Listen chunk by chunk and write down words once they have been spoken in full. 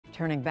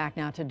Turning back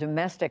now to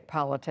domestic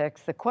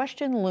politics, the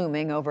question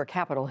looming over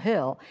Capitol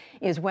Hill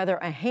is whether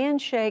a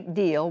handshake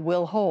deal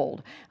will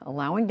hold,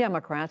 allowing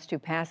Democrats to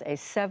pass a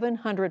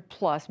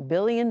 $700+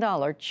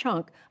 billion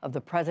chunk of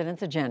the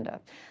president's agenda.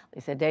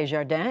 Lisa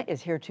Desjardins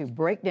is here to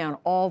break down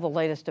all the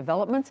latest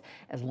developments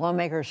as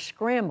lawmakers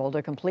scramble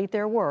to complete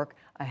their work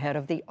ahead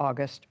of the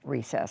August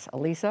recess.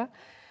 Elisa,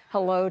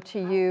 hello to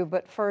you.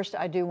 But first,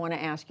 I do want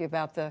to ask you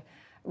about the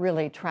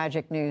really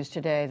tragic news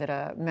today that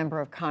a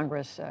member of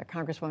Congress,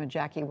 Congresswoman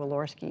Jackie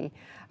Walorski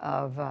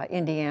of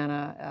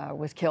Indiana,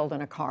 was killed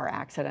in a car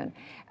accident,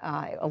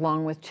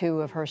 along with two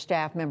of her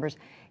staff members.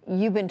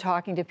 You've been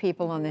talking to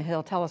people on the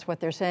Hill. Tell us what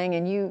they're saying.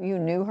 And you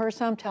knew her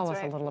some. Tell us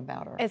a little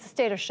about her. It's a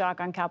state of shock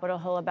on Capitol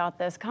Hill about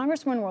this.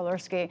 Congresswoman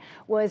Walorski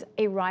was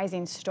a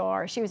rising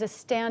star. She was a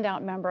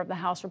standout member of the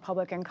House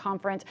Republican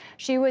Conference.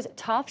 She was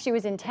tough. She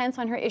was intense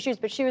on her issues,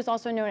 but she was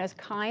also known as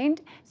kind,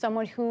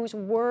 someone whose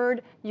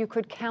word you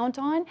could count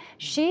on.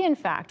 She, in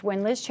fact,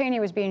 when Liz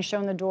Cheney was being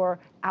shown the door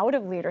out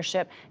of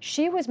leadership,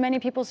 she was many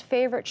people's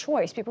favorite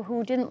choice, people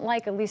who didn't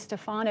like Elise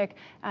Stefanik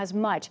as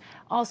much.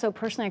 Also,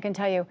 personally, I can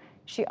tell you,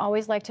 she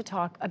always liked to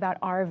talk about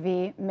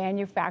RV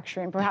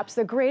manufacturing, perhaps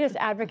the greatest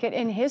advocate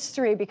in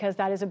history, because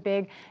that is a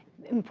big,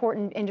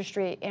 important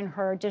industry in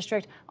her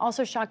district.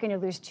 Also shocking to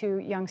lose two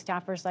young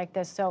staffers like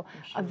this. So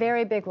a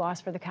very big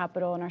loss for the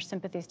Capitol, and our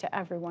sympathies to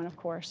everyone, of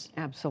course.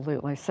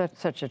 Absolutely.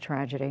 Such a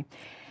tragedy.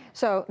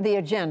 So the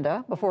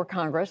agenda before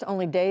Congress,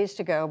 only days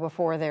to go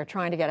before they're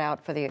trying to get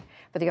out for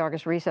the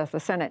August recess, the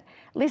Senate.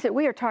 Lisa,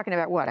 we are talking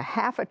about what, a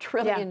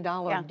 $500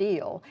 billion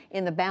deal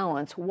in the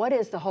balance. What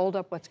is the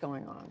holdup? What's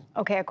going on?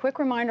 Okay, a quick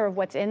reminder of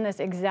what's in this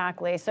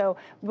exactly. So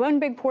one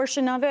big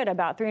portion of it,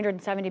 about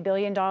 $370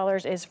 billion,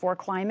 is for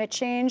climate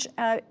change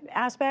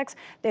aspects.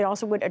 They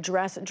also would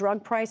address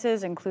drug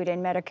prices, including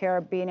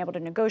Medicare being able to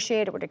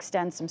negotiate. It would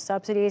extend some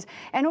subsidies.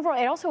 And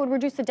overall, it also would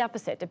reduce the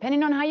deficit,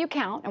 depending on how you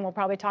count, and we'll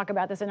probably talk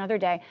about this another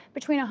day,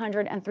 between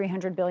 $100 and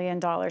 $300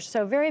 billion.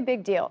 So very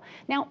big deal.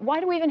 Now, why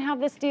do we even have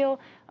this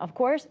deal? Of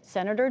course,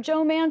 Senator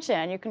Joe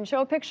Manchin. You can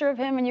show a picture of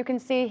him and you can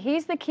see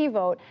he's the key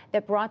vote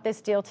that brought this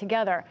deal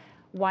together.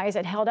 Why is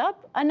it held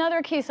up?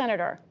 Another key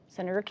senator,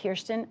 Senator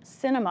Kyrsten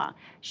Sinema.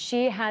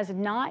 She has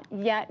not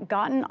yet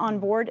gotten on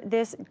board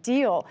this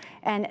deal,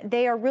 and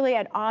they are really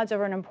at odds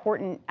over an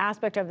important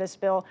aspect of this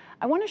bill.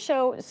 I want to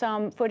show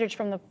some footage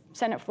from the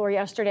Senate floor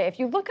yesterday. If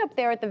you look up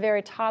there at the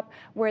very top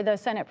where the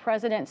Senate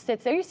president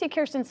sits, there you see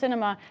Kyrsten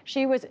Sinema.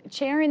 She was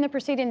chairing the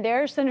proceeding.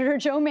 There's Senator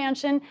Joe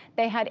Manchin.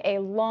 They had a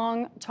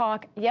long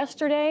talk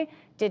yesterday.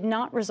 Did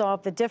not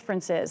resolve the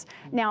differences.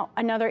 Now,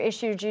 another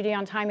issue, Judy,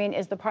 on timing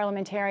is the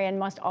parliamentarian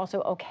must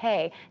also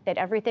okay that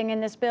everything in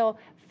this bill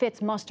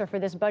fits muster for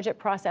this budget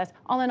process.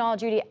 All in all,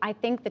 Judy, I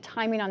think the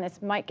timing on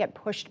this might get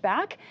pushed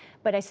back,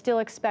 but I still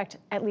expect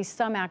at least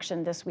some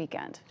action this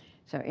weekend.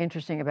 So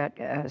interesting about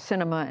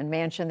Sinema and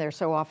Manchin. They're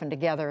so often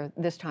together.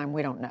 This time,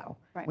 we don't know.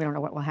 Right. We don't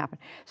know what will happen.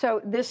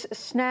 So this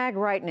snag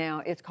right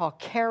now, it's called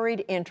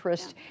carried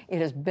interest. Yeah.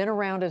 It has been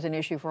around as an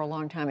issue for a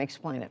long time.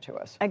 Explain it to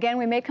us. Again,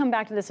 we may come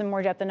back to this in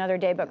more depth another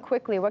day, but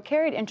quickly, what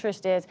carried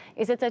interest is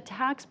it's a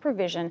tax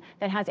provision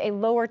that has a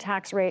lower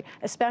tax rate,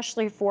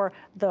 especially for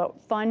the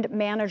fund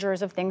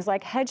managers of things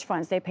like hedge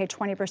funds. They pay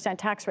 20%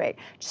 tax rate.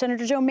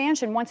 Senator Joe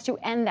Manchin wants to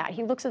end that.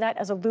 He looks at that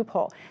as a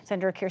loophole.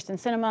 Senator Kyrsten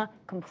Sinema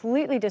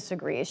completely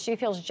disagrees. She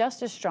feels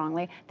just as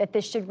strongly that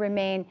this should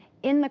remain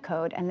in the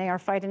code, and they are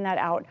fighting that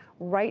out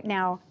right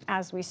now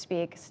as we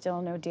speak.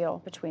 Still no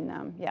deal between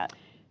them yet.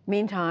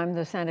 Meantime,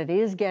 the Senate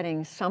is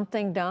getting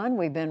something done.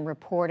 We've been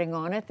reporting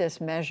on it,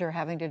 this measure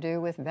having to do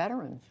with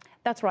veterans.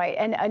 That's right,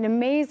 and an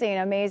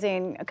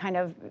amazing kind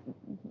of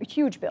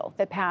huge bill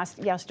that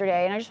passed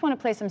yesterday. And I just want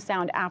to play some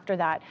sound after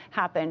that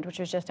happened, which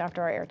was just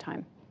after our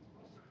airtime.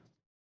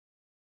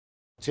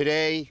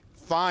 Today,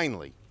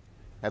 finally,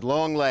 at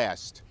long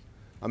last,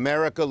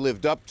 America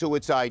lived up to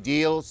its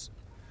ideals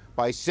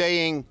by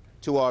saying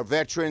to our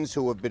veterans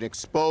who have been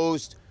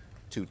exposed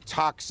to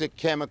toxic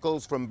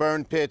chemicals from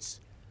burn pits,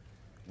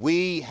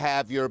 we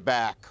have your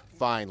back,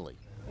 finally.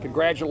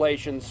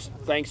 Congratulations.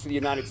 Thanks to the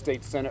United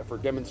States Senate for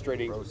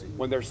demonstrating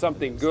when there's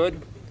something good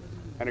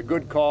and a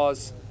good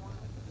cause,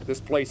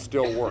 this place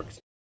still works.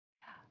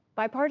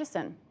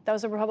 Bipartisan. That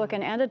was a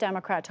Republican and a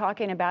Democrat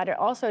talking about it.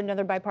 Also,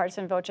 another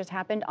bipartisan vote just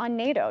happened on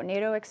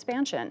NATO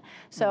expansion.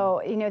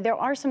 So, you know, there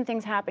are some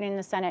things happening in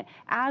the Senate.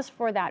 As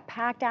for that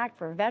PACT Act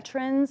for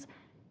veterans,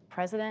 the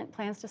president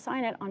plans to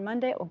sign it on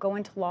Monday. It will go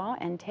into law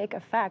and take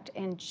effect,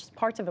 and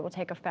parts of it will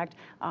take effect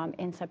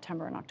in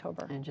September and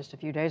October. And just a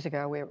few days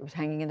ago, it was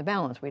hanging in the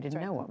balance. We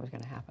didn't know what was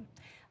going to happen.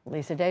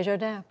 Lisa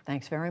Desjardins,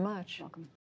 thanks very much. Welcome.